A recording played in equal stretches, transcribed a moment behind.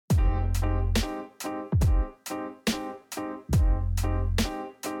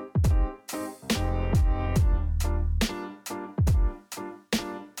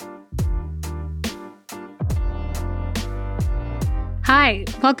Hi,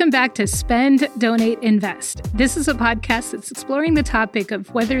 welcome back to Spend, Donate, Invest. This is a podcast that's exploring the topic of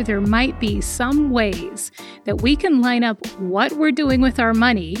whether there might be some ways that we can line up what we're doing with our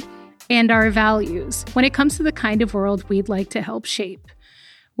money and our values when it comes to the kind of world we'd like to help shape.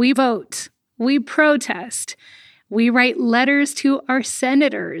 We vote, we protest, we write letters to our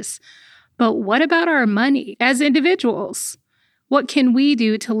senators. But what about our money as individuals? What can we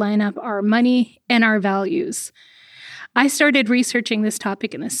do to line up our money and our values? I started researching this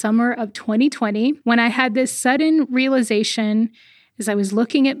topic in the summer of 2020 when I had this sudden realization as I was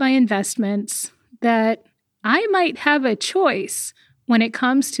looking at my investments that I might have a choice when it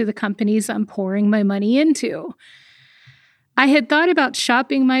comes to the companies I'm pouring my money into. I had thought about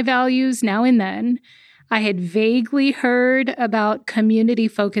shopping my values now and then. I had vaguely heard about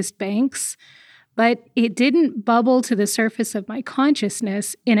community-focused banks, but it didn't bubble to the surface of my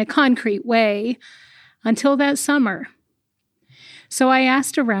consciousness in a concrete way until that summer. So I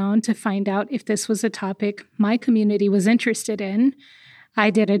asked around to find out if this was a topic my community was interested in. I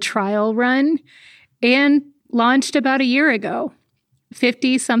did a trial run and launched about a year ago.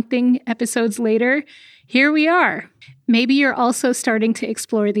 50-something episodes later, here we are. Maybe you're also starting to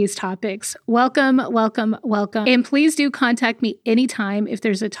explore these topics. Welcome, welcome, welcome. And please do contact me anytime if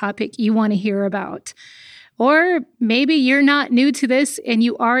there's a topic you want to hear about. Or maybe you're not new to this and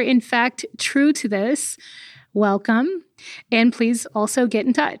you are, in fact, true to this. Welcome. And please also get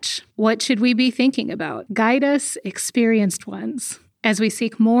in touch. What should we be thinking about? Guide us, experienced ones, as we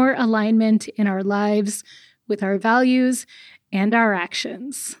seek more alignment in our lives with our values and our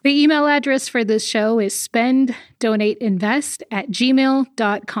actions. The email address for this show is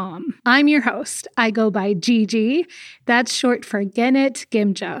spenddonateInvest@gmail.com. I'm your host. I go by Gigi. That's short for Genet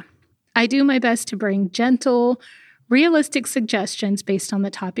Gimja. I do my best to bring gentle, realistic suggestions based on the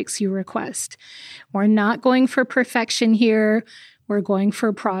topics you request. We're not going for perfection here. We're going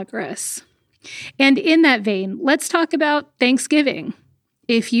for progress. And in that vein, let's talk about Thanksgiving.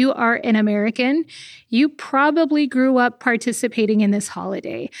 If you are an American, you probably grew up participating in this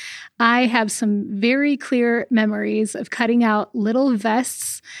holiday. I have some very clear memories of cutting out little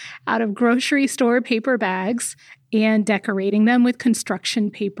vests out of grocery store paper bags and decorating them with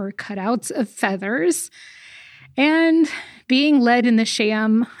construction paper cutouts of feathers, and being led in the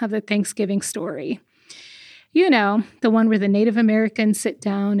sham of the Thanksgiving story. You know, the one where the Native Americans sit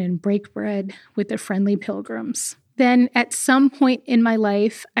down and break bread with the friendly pilgrims. Then, at some point in my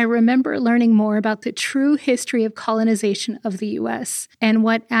life, I remember learning more about the true history of colonization of the U.S. and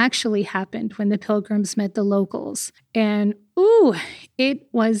what actually happened when the pilgrims met the locals. And, it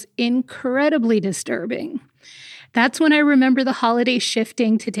was incredibly disturbing. That's when I remember the holiday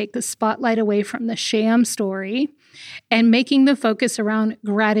shifting to take the spotlight away from the sham story and making the focus around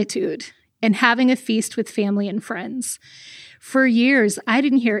gratitude and having a feast with family and friends. For years, I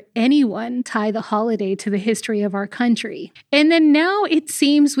didn't hear anyone tie the holiday to the history of our country. And then now it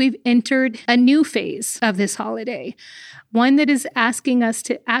seems we've entered a new phase of this holiday, one that is asking us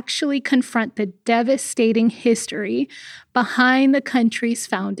to actually confront the devastating history behind the country's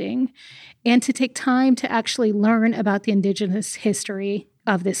founding and to take time to actually learn about the indigenous history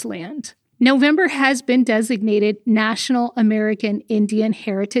of this land. November has been designated National American Indian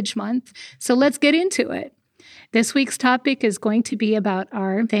Heritage Month, so let's get into it. This week's topic is going to be about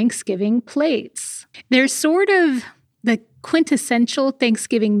our Thanksgiving plates. There's sort of the quintessential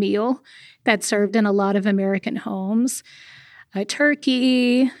Thanksgiving meal that's served in a lot of American homes. A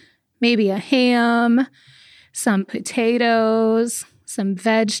turkey, maybe a ham, some potatoes, some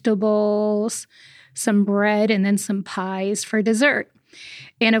vegetables, some bread, and then some pies for dessert.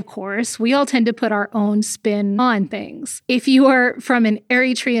 And of course, we all tend to put our own spin on things. If you are from an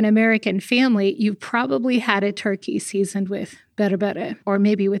Eritrean American family, you've probably had a turkey seasoned with berbere, or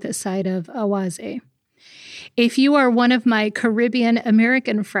maybe with a side of awaze. If you are one of my Caribbean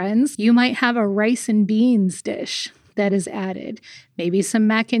American friends, you might have a rice and beans dish that is added, maybe some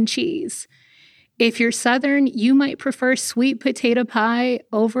mac and cheese. If you're Southern, you might prefer sweet potato pie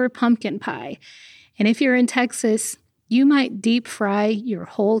over pumpkin pie. And if you're in Texas, you might deep fry your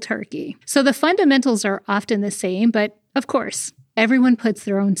whole turkey. So the fundamentals are often the same, but of course, everyone puts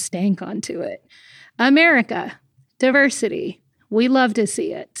their own stank onto it. America, diversity, we love to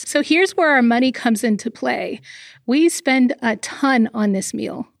see it. So here's where our money comes into play. We spend a ton on this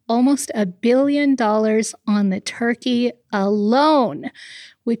meal, almost $1 billion on the turkey alone,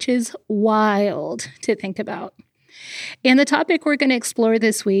 which is wild to think about. And the topic we're going to explore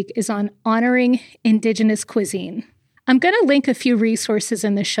this week is on honoring indigenous cuisine. I'm going to link a few resources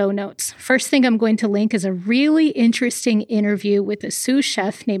in the show notes. First thing I'm going to link is a really interesting interview with a Sioux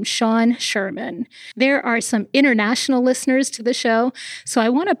chef named Sean Sherman. There are some international listeners to the show, so I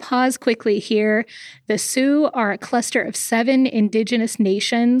want to pause quickly here. The Sioux are a cluster of 7 indigenous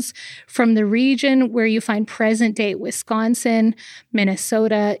nations from the region where you find present-day Wisconsin,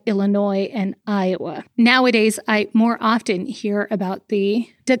 Minnesota, Illinois, and Iowa. Nowadays, I more often hear about the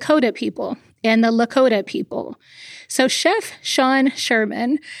Dakota people and the Lakota people. So Chef Sean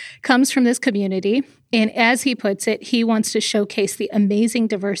Sherman comes from this community, and as he puts it, he wants to showcase the amazing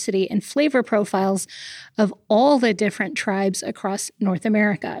diversity and flavor profiles of all the different tribes across North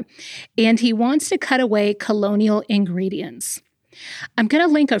America. And he wants to cut away colonial ingredients. I'm going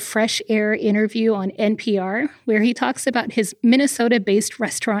to link a Fresh Air interview on NPR where he talks about his Minnesota-based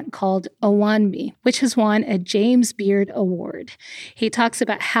restaurant called Awanmi, which has won a James Beard Award. He talks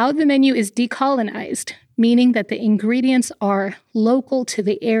about how the menu is decolonized, meaning that the ingredients are local to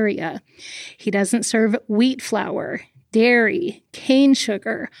the area. He doesn't serve wheat flour, dairy, cane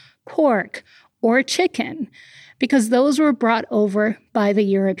sugar, pork, or chicken, because those were brought over by the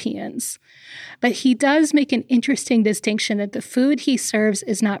Europeans. But he does make an interesting distinction that the food he serves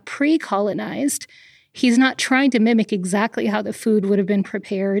is not pre-colonized. He's not trying to mimic exactly how the food would have been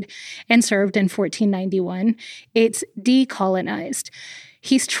prepared and served in 1491. It's decolonized.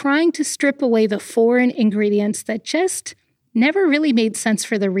 He's trying to strip away the foreign ingredients that just never really made sense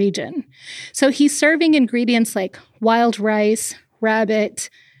for the region. So he's serving ingredients like wild rice,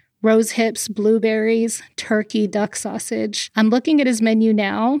 rabbit, rose hips, blueberries, turkey, duck sausage. I'm looking at his menu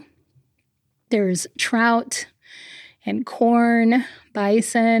now. There's trout and corn,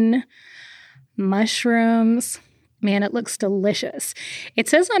 bison, mushrooms. Man, it looks delicious. It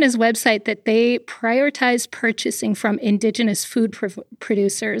says on his website that they prioritize purchasing from indigenous food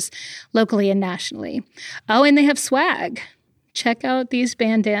producers locally and nationally. Oh, and they have swag. Check out these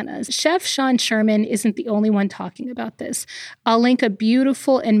bandanas. Chef Sean Sherman isn't the only one talking about this. I'll link a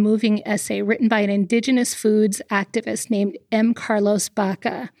beautiful and moving essay written by an indigenous foods activist named M. Carlos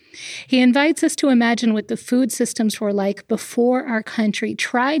Baca. He invites us to imagine what the food systems were like before our country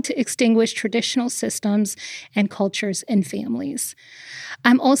tried to extinguish traditional systems and cultures and families.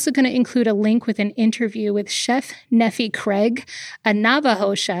 I'm also going to include a link with an interview with Chef Nephi Craig, a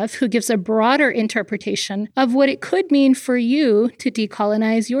Navajo chef who gives a broader interpretation of what it could mean for you to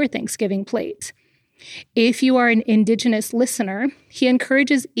decolonize your Thanksgiving plate. If you are an indigenous listener, he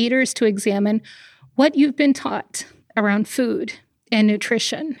encourages eaters to examine what you've been taught around food and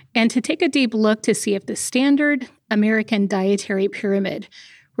nutrition, and to take a deep look to see if the standard American dietary pyramid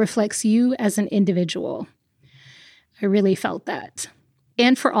reflects you as an individual. I really felt that.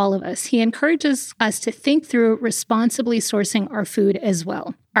 And for all of us, he encourages us to think through responsibly sourcing our food as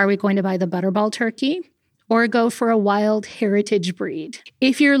well. Are we going to buy the Butterball turkey or go for a wild heritage breed?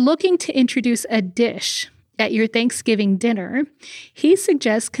 If you're looking to introduce a dish at your Thanksgiving dinner, he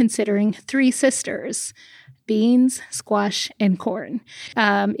suggests considering 3 sisters: beans, squash, and corn.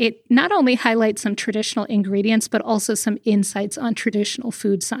 It not only highlights some traditional ingredients, but also some insights on traditional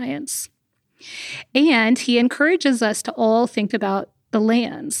food science. And he encourages us to all think about the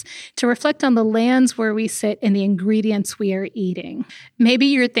lands, to reflect on the lands where we sit and the ingredients we are eating. Maybe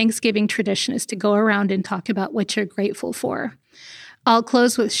your Thanksgiving tradition is to go around and talk about what you're grateful for. I'll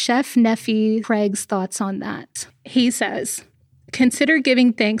close with Chef Nephi Craig's thoughts on that. He says, consider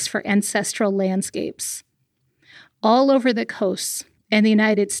giving thanks for ancestral landscapes. All over the coasts and the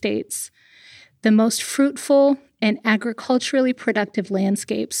United States, the most fruitful and agriculturally productive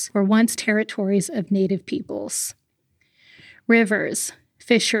landscapes were once territories of Native peoples. Rivers,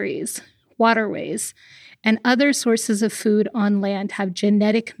 fisheries, waterways, and other sources of food on land have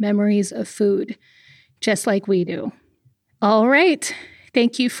genetic memories of food, just like we do. All right.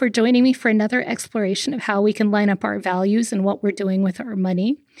 Thank you for joining me for another exploration of how we can line up our values and what we're doing with our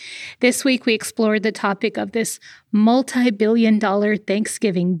money. This week, we explored the topic of this multi-billion-dollar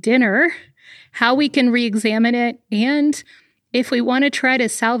Thanksgiving dinner, how we can re-examine it, and if we want to try to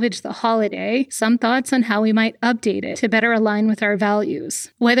salvage the holiday, some thoughts on how we might update it to better align with our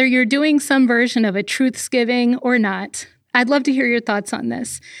values. Whether you're doing some version of a Truthsgiving or not, I'd love to hear your thoughts on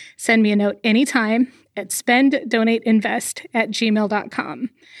this. Send me a note anytime at spenddonateInvest@gmail.com.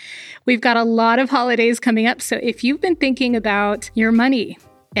 We've got a lot of holidays coming up, so if you've been thinking about your money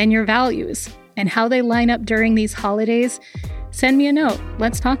and your values and how they line up during these holidays, send me a note.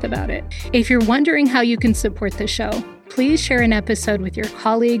 Let's talk about it. If you're wondering how you can support the show, please share an episode with your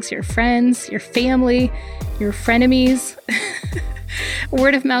colleagues, your friends, your family, your frenemies.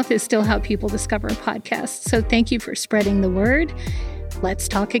 Word of mouth is still how people discover a podcast, so thank you for spreading the word. Let's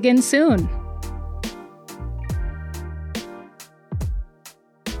talk again soon.